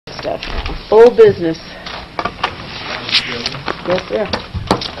stuff now. Old business. Yes, sir.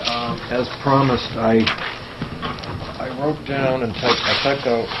 As promised, I wrote down and I typed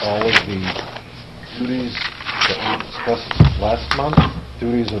out all of the duties that we discussed last month.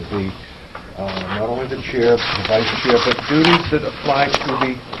 Duties of the not only the chair, the vice chair, but duties that apply to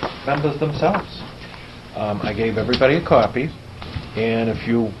the members themselves. I gave everybody a copy, and if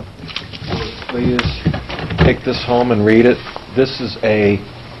you would please take this home and read it. This is a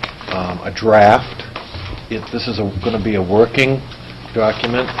draft. This is going to be a working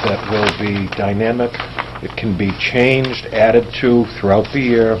document that will be dynamic. It can be changed, added to throughout the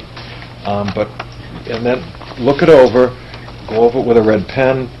year, and then look it over, go over it with a red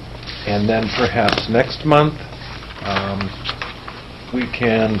pen, and then perhaps next month we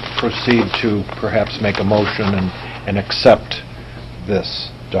can proceed to perhaps make a motion and accept this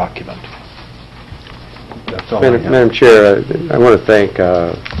document. That's all. Madam Chair, I want to thank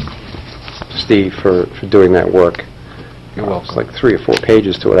Steve for doing that work. You're welcome. It's like 3 or 4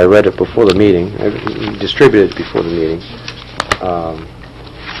 pages to it. I read it before the meeting. We distributed it before the meeting.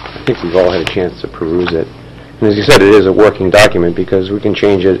 I think we've all had a chance to peruse it. And as you said, it is a working document because we can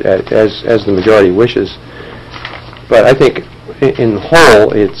change it as the majority wishes. But I think in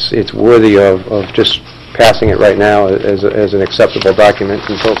whole, it's worthy of just passing it right now as an acceptable document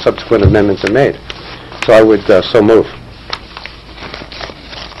until subsequent amendments are made. So I would so move.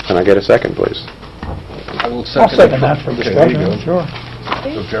 Can I get a second, please? I will I'll second second that for Okay, discussion, there you go. sure.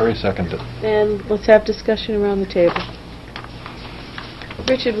 So Jerry seconded. And let's have discussion around the table.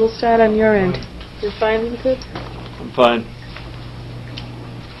 Richard, we'll start on your end. You're fine with it? I'm fine.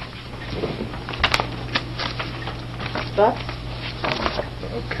 Buck?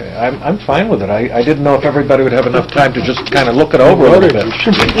 Okay, I'm fine with it. I didn't know if everybody would have enough time to just kind of look it over a little bit. I'm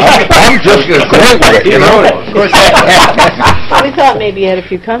just great with it, you know. We thought maybe you had a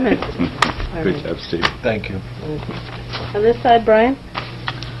few comments. Good job, Steve. Thank you. On this side, Brian?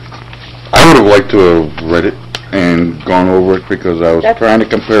 I would have liked to have read it and gone over it because I was trying to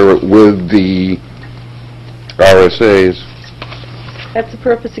compare it with the RSAs. That's the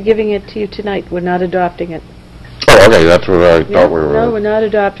purpose of giving it to you tonight. We're not adopting it. Oh, okay, that's what I thought we were. No, we're not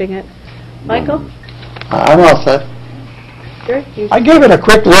adopting it. Michael? I'm all set. Jerry? I gave it a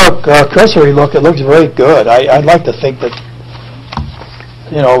quick look, cursory look. It looks very good. I'd like to think that,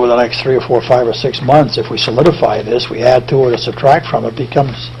 you know, over the next 3 or 4, 5 or 6 months, if we solidify this, we add to it or subtract from it,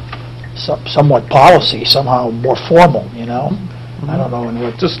 becomes somewhat policy, somehow more formal, you know? I don't know.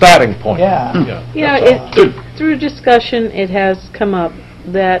 It's a starting point. Yeah. You know, through discussion, it has come up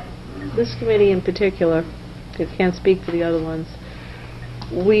that this committee in particular, I can't speak for the other ones,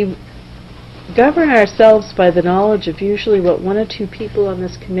 we govern ourselves by the knowledge of usually what 1 or 2 people on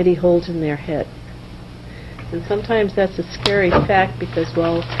this committee hold in their head. And sometimes that's a scary fact because,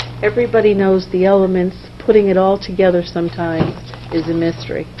 well, everybody knows the elements. Putting it all together sometimes is a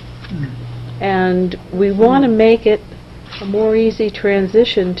mystery. And we want to make it a more easy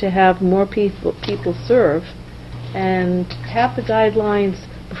transition to have more people serve and have the guidelines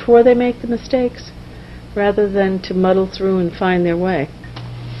before they make the mistakes rather than to muddle through and find their way.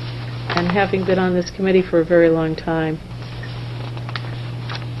 And having been on this committee for a very long time,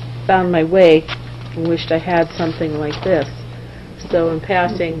 found my way and wished I had something like this. So in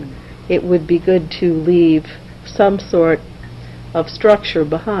passing, it would be good to leave some sort of structure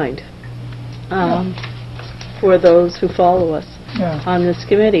behind for those who follow us on this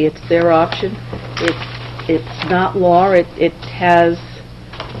committee. It's their option. It's not law. It has,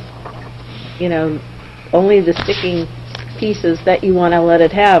 you know, only the sticking pieces that you want to let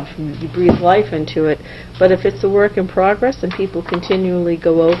it have. You breathe life into it. But if it's a work in progress and people continually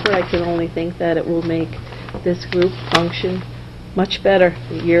go over, I can only think that it will make this group function much better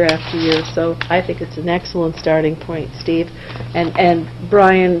year after year. So I think it's an excellent starting point, Steve. And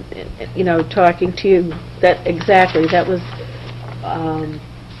Brian, you know, talking to you, that was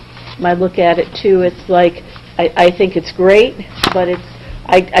my look at it too. It's like, I think it's great, but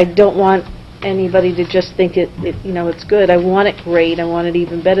I don't want anybody to just think you know, it's good. I want it great. I want it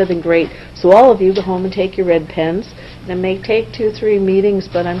even better than great. So all of you go home and take your red pens. And it may take 2 or 3 meetings,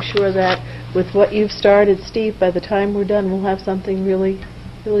 but I'm sure that with what you've started, Steve, by the time we're done, we'll have something really,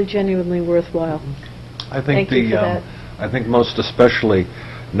 really genuinely worthwhile. I think Thank you for that. I think most especially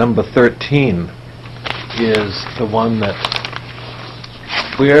number 13 is the one that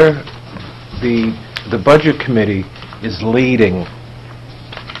where the budget committee is leading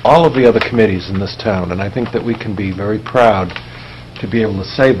all of the other committees in this town, and I think that we can be very proud to be able to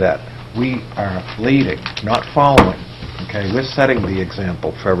say that. We are leading, not following. Okay, we're setting the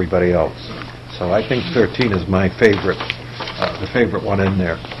example for everybody else. So I think 13 is my favorite, the favorite one in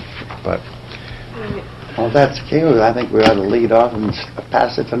there. but Well, if that's the case, I think we ought to lead off and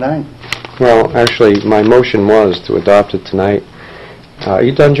pass it tonight. Well, actually, my motion was to adopt it tonight. Are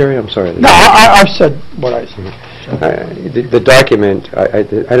you done, Jerry? I'm sorry. No, I've said what I said. The document, I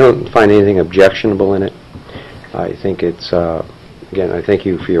don't find anything objectionable in it. I think it's, again, I thank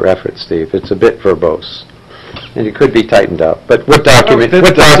you for your efforts, Steve. It's a bit verbose, and it could be tightened up. But what document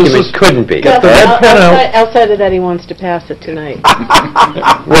couldn't be? Outside of that, he wants to pass it tonight.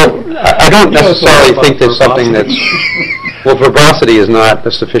 Well, I don't necessarily think there's something that's... Well, verbosity is not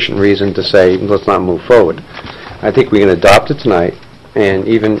a sufficient reason to say, let's not move forward. I think we can adopt it tonight, and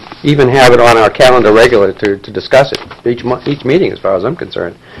even have it on our calendar regular to discuss it each meeting, as far as I'm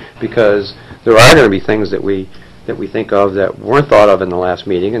concerned, because there are going to be things that we think of that weren't thought of in the last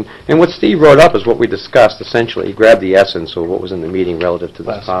meeting, and what Steve wrote up is what we discussed essentially. He grabbed the essence of what was in the meeting relative to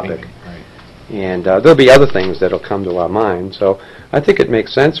this topic. And there'll be other things that'll come to our mind. So I think it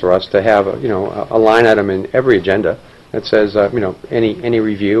makes sense for us to have a line item in every agenda that says any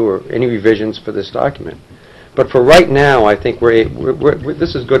review or any revisions for this document. But for right now, I think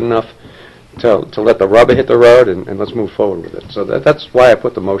this is good enough to let the rubber hit the road and let's move forward with it. So that's why I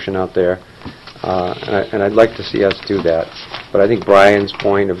put the motion out there, and I'd like to see us do that. But I think Brian's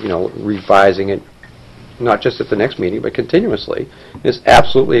point of revising it, not just at the next meeting, but continuously, is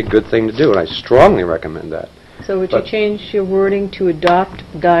absolutely a good thing to do, and I strongly recommend that. So would you change your wording to adopt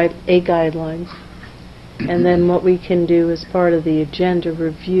a guideline? And then what we can do as part of the agenda,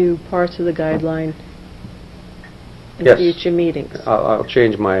 review parts of the guideline in future meetings.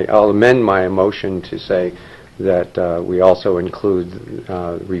 I'll amend my motion to say that we also include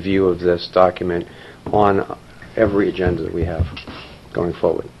review of this document on every agenda that we have going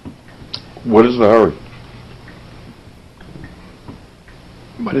forward. What is the hurry?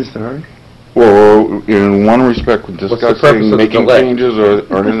 What is the hurry? Well, in one respect, we're the purpose of discussing the making delay? changes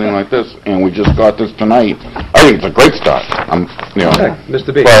or anything like this, and we just got this tonight. I think it's a great start. Okay,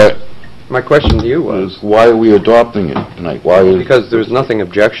 Mr. B, But my question to you was, why are we adopting it tonight? Why is... because there's nothing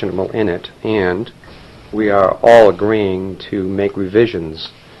objectionable in it, and we are all agreeing to make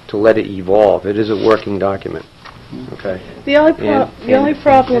revisions to let it evolve. It is a working document. Okay. The only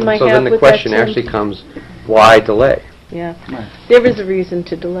problem I have with that, so then the question actually comes, why delay? Yeah, there is a reason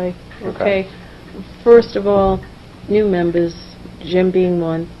to delay. Okay. First of all, new members, Jim being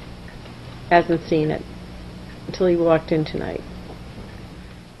one, hasn't seen it until he walked in tonight.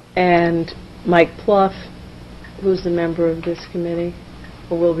 And Mike Pluff, who's a member of this committee,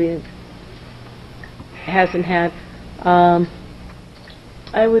 or will be, hasn't had.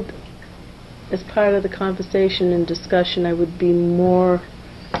 I would, as part of the conversation and discussion, I would be more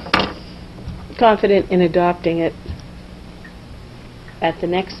confident in adopting it at the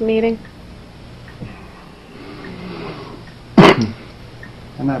next meeting.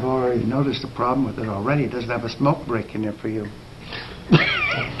 And I've already noticed the problem with it already. It doesn't have a smoke break in there for you.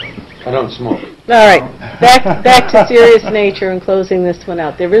 I don't smoke. All right, back to serious nature and closing this one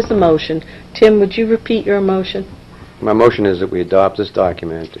out. There is a motion. Tim, would you repeat your motion? My motion is that we adopt this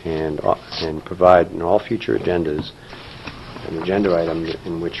document and provide in all future agendas an agenda item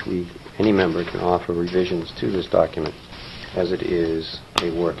in which any member can offer revisions to this document as it is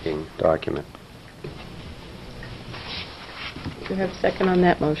a working document. Do you have a second on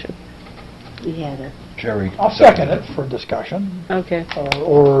that motion? We had a... Jerry. I'll second it for discussion, Okay.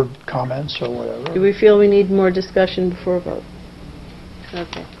 or comments, or whatever. Do we feel we need more discussion before a vote?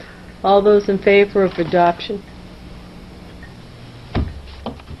 Okay. All those in favor of adoption?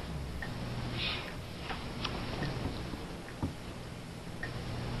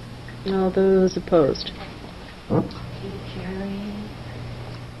 All those opposed? Jerry,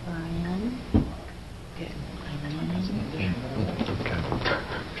 Brian,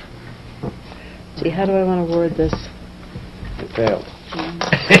 Gee, how do I want to word this? It failed.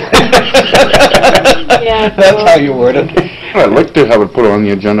 Yeah. That's how you word it. I'd like to have it put on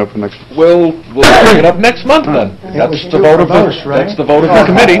the agenda for next... We'll bring it up next month then. That's the vote of the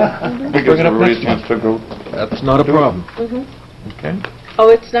committee. Because Bring it up everybody next has to go... That's not a problem. Mhm. Okay? Oh,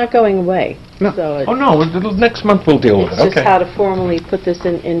 it's not going away. No. So Oh, no, next month we'll deal with it's it. just Okay. how to formally put this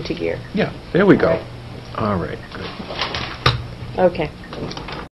into gear. Yeah, there we go. All right, good. Okay.